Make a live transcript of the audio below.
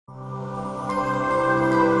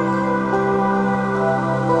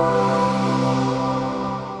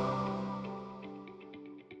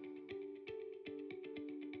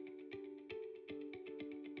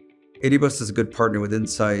AWS is a good partner with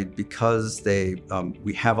Insight because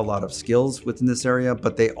we have a lot of skills within this area,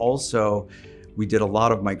 but we did a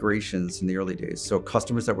lot of migrations in the early days. So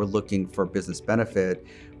customers that were looking for business benefit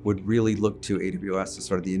would really look to AWS as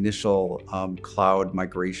sort of the initial cloud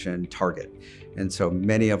migration target. And so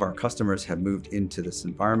many of our customers have moved into this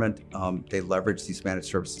environment. They leverage these managed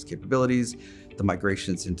services capabilities. The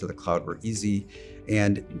migrations into the cloud were easy,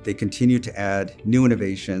 and they continue to add new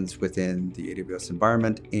innovations within the AWS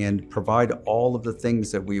environment and provide all of the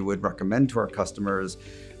things that we would recommend to our customers,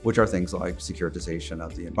 which are things like securitization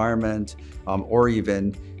of the environment, or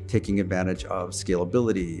even taking advantage of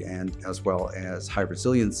scalability and as well as high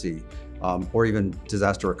resiliency, or even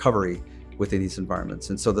disaster recovery within these environments.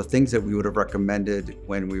 And so the things that we would have recommended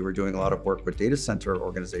when we were doing a lot of work with data center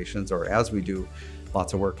organizations, or as we do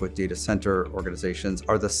lots of work with data center organizations,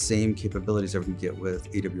 are the same capabilities that we can get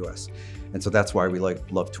with AWS. And so that's why we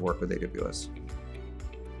love to work with AWS.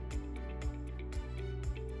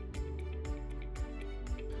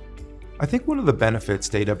 I think one of the benefits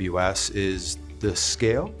to AWS is the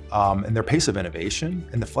scale and their pace of innovation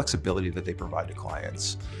and the flexibility that they provide to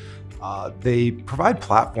clients. They provide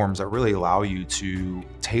platforms that really allow you to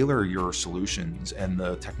tailor your solutions and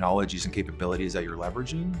the technologies and capabilities that you're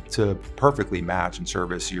leveraging to perfectly match and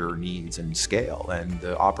service your needs and scale and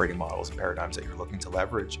the operating models and paradigms that you're looking to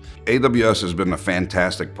leverage. AWS has been a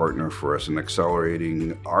fantastic partner for us in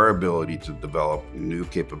accelerating our ability to develop new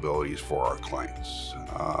capabilities for our clients.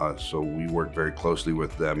 So we work very closely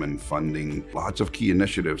with them in funding lots of key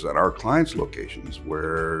initiatives at our clients' locations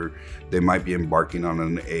where they might be embarking on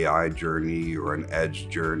an AI journey or an edge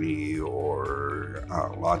journey or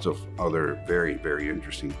lots of other very, very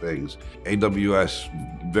interesting things.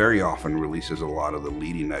 AWS very often releases a lot of the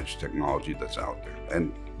leading edge technology that's out there.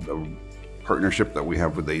 And the partnership that we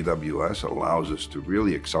have with AWS allows us to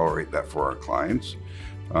really accelerate that for our clients,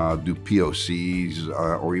 do POCs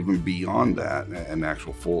or even beyond that, and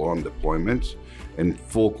actual full-on deployments and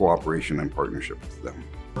full cooperation and partnership with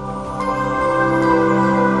them.